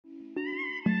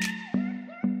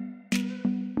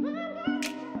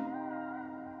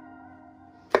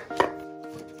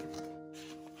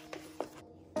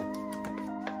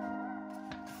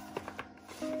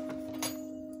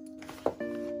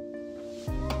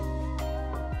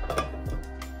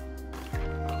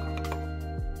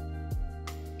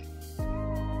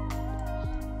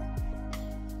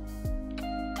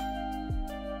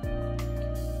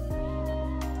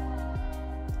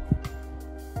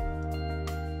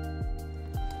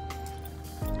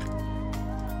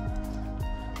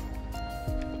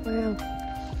Wow.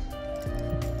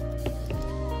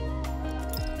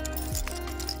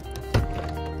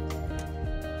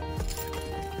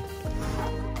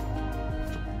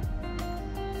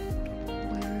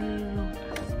 Wow,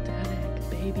 aesthetic,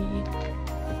 baby.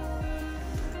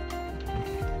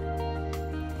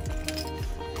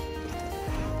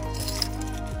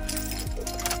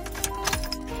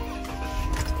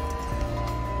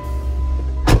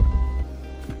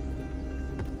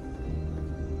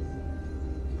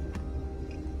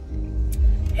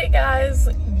 Hey guys,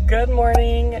 good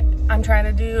morning. I'm trying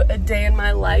to do a day in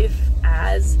my life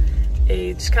as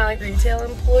a just kind of like retail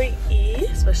employee,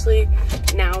 especially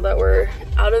now that we're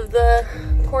out of the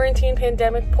quarantine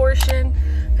pandemic portion,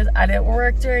 because I didn't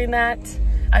work during that.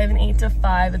 I have an 8 to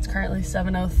 5. It's currently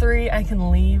 7:03. I can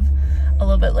leave a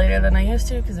little bit later than I used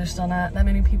to because there's still not that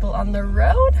many people on the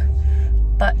road.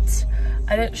 But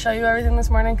I didn't show you everything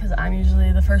this morning because I'm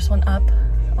usually the first one up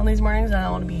on these mornings and I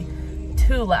don't want to be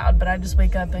too loud, but I just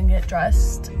wake up and get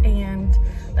dressed, and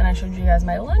then I showed you guys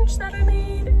my lunch that I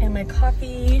made and my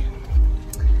coffee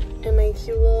and my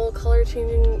cute little color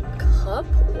changing cup.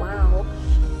 Wow.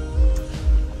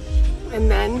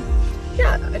 And then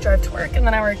yeah, I drive to work, and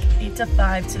then I work 8 to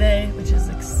 5 today, which is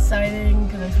exciting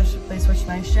because they switched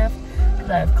my shift because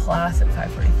I have class at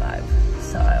 5:45,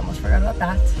 so I almost forgot about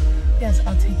that. Yes,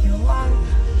 I'll take you along,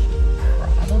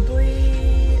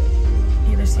 probably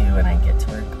either see you when I get to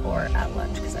work or at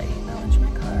lunch because I ate my lunch in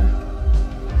my car.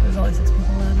 There's only 6 people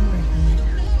allowed in the break room right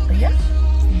now. But yeah,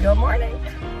 good morning.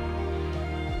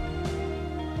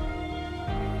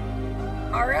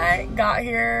 All right, got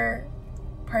here.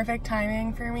 Perfect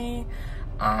timing for me.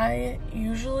 I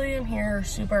usually am here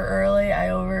super early.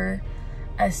 I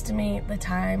overestimate the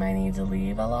time I need to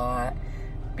leave a lot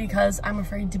because I'm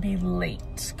afraid to be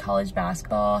late. College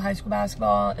basketball, high school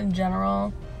basketball in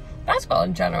general,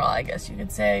 I guess you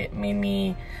could say, made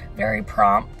me very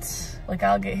prompt. Like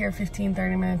I'll get here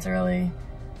 15-30 minutes early,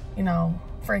 you know,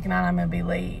 freaking out I'm gonna be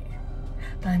late.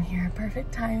 But I'm here at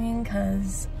perfect timing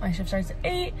because my shift starts at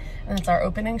 8 and that's our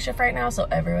opening shift right now, so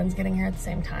everyone's getting here at the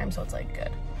same time, so it's like good.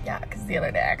 Yeah, because the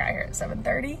other day I got here at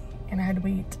 7:30 and I had to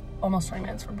wait almost 20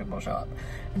 minutes for people to show up.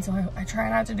 And so I try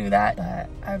not to do that, but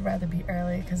I'd rather be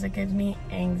early because it gives me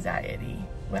anxiety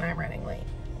when I'm running late.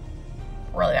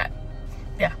 Really bad.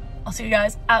 Yeah, I'll see you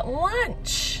guys at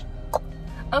lunch.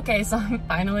 Okay, so I'm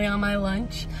finally on my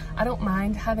lunch. I don't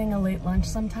mind having a late lunch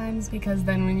sometimes because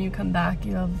then when you come back,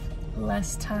 you have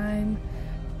less time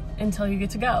until you get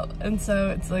to go, and so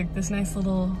it's like this nice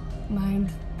little mind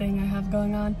thing I have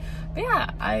going on. But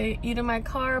yeah, I eat in my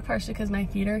car partially because my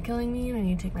feet are killing me and I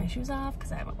need to take my shoes off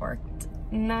because I haven't worked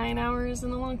 9 hours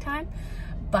in a long time.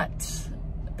 But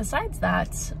besides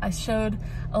that, I showed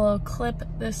a little clip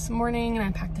this morning and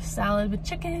I packed a salad with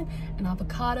chicken and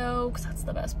avocado because that's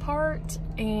the best part,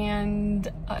 and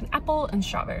an apple and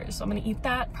strawberries. So I'm gonna eat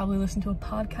that, probably listen to a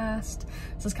podcast.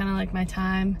 This is kind of like my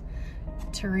time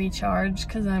to recharge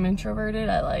because I'm introverted.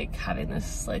 I like having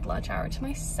this like lunch hour to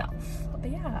myself. But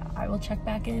yeah, I will check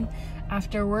back in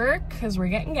after work because we're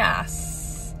getting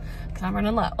gas because I'm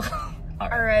running low. All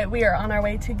right, we are on our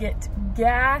way to get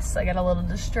gas. I got a little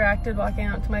distracted walking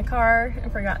out to my car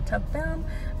and forgot to film,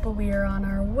 but we are on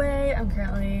our way. I'm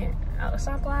currently at a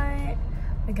stoplight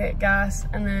to get gas,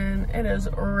 and then it is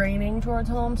raining towards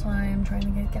home, so I am trying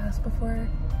to get gas before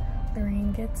the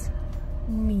rain gets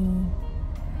me.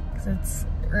 It's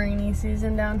rainy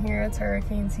season down here, it's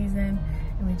hurricane season,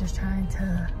 and we're just trying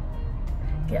to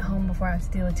get home before I have to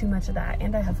deal with too much of that.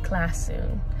 And I have class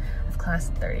soon. I have class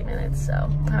in 30 minutes, so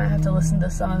I might have to listen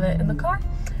to some of it in the car,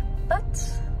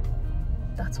 but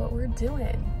that's what we're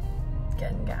doing,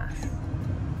 getting gas.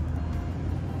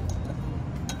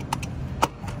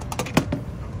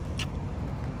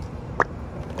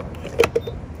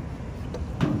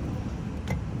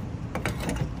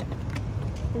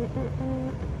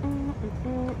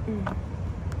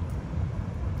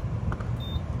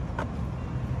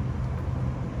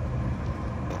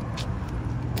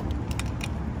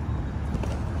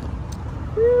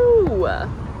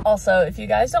 Also, if you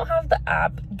guys don't have the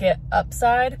app Get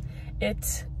Upside,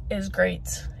 it is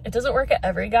great. It doesn't work at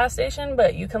every gas station,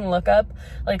 but you can look up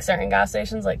like certain gas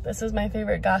stations. Like this is my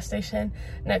favorite gas station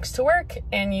next to work,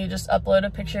 and you just upload a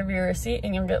picture of your receipt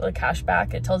and you'll get like cash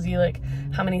back. It tells you like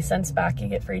how many cents back you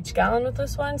get for each gallon with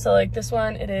this one. So like this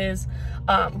one, it is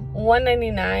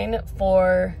 $1.99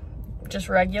 for just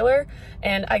regular,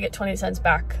 and I get 20 cents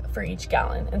back for each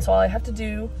gallon. And so all I have to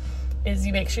do is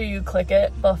you make sure you click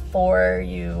it before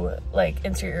you like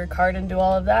insert your card and do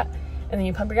all of that, and then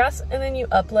you pump your gas, and then you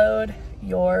upload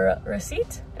your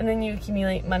receipt, and then you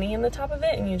accumulate money in the top of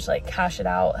it, and you just like cash it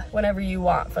out whenever you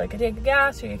want for like a tank of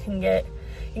gas, or you can get,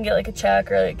 You can get like a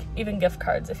check or like even gift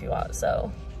cards if you want.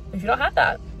 So if you don't have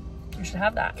that, you should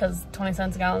have that, because 20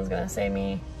 cents a gallon is gonna save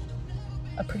me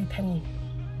a pretty penny.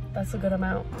 That's a good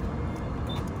amount.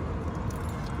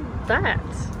 That,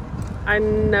 I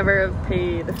never have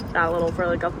paid that little for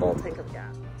like a full tank of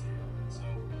gas. So,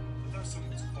 without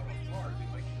someone who's caught off guard, they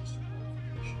might give us some more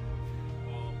information.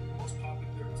 Most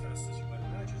popular test, as you might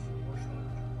imagine, is the abortion.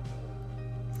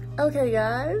 Okay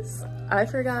guys, I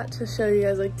forgot to show you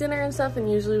guys like dinner and stuff, and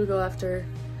usually we go after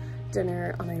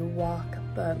dinner on a walk,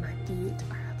 but my feet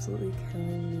are absolutely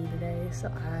killing me today, so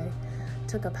I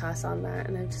took a pass on that,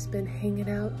 and I've just been hanging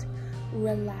out,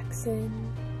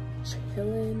 relaxing,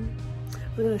 chilling.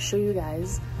 I'm gonna show you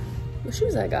guys the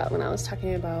shoes I got when I was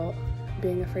talking about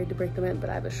being afraid to break them in, but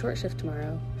I have a short shift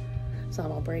tomorrow, so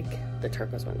I'll break the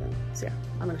turquoise ones in. So yeah,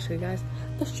 I'm gonna show you guys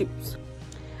the shoes.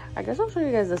 I guess I'll show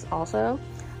you guys this also.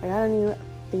 I got a new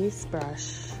face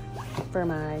brush for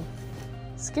my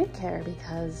skincare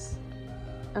because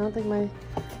I don't think my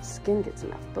skin gets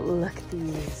enough, but look at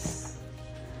these.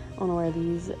 I wanna wear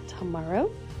these tomorrow.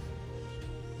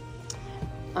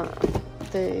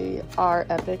 They are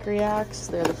Epic Reacts.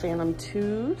 They're the Phantom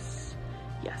 2s.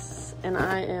 Yes, and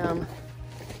I am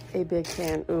a big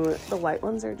fan. Ooh, the white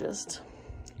ones are just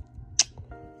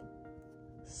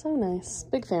so nice.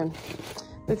 Big fan.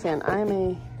 Big fan. I am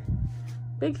a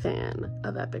big fan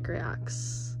of Epic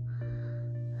Reacts.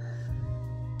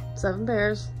 7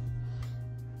 pairs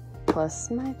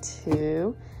plus my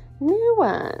 2 new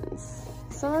ones.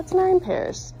 So that's 9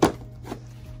 pairs.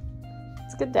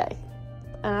 It's a good day.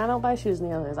 And I don't buy shoes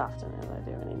nearly as often as I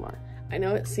do anymore. I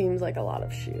know it seems like a lot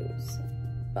of shoes,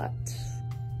 but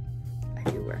I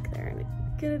do work there and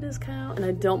I get a discount, and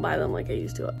I don't buy them like I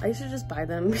used to. I used to just buy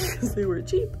them because they were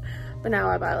cheap, but now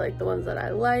I buy like the ones that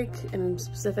I like, and in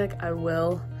specific, I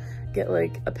will get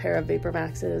like a pair of Vapor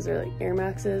Maxes or like Air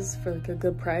Maxes for like a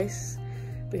good price,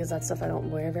 because that's stuff I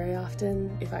don't wear very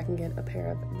often. If I can get a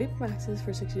pair of Vapor Maxes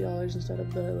for $60 instead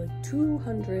of the like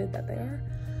 $200 that they are,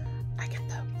 I get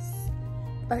those.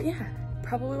 But yeah,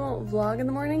 probably won't vlog in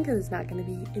the morning because it's not going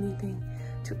to be anything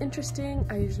too interesting.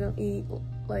 I usually don't eat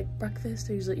like breakfast.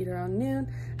 I usually eat around noon.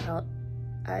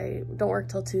 I don't work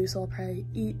till 2, so I'll probably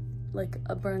eat like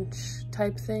a brunch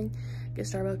type thing, get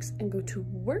Starbucks, and go to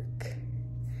work.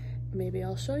 Maybe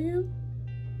I'll show you.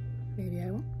 Maybe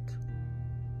I won't.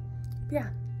 But yeah,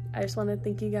 I just want to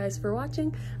thank you guys for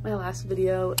watching. My last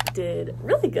video did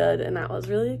really good, and that was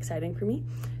really exciting for me.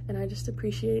 And I just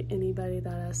appreciate anybody that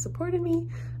has supported me,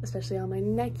 especially all my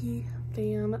Nike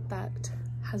fam that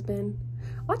has been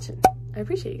watching. I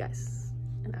appreciate you guys,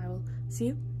 and I will see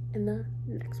you in the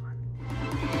next one.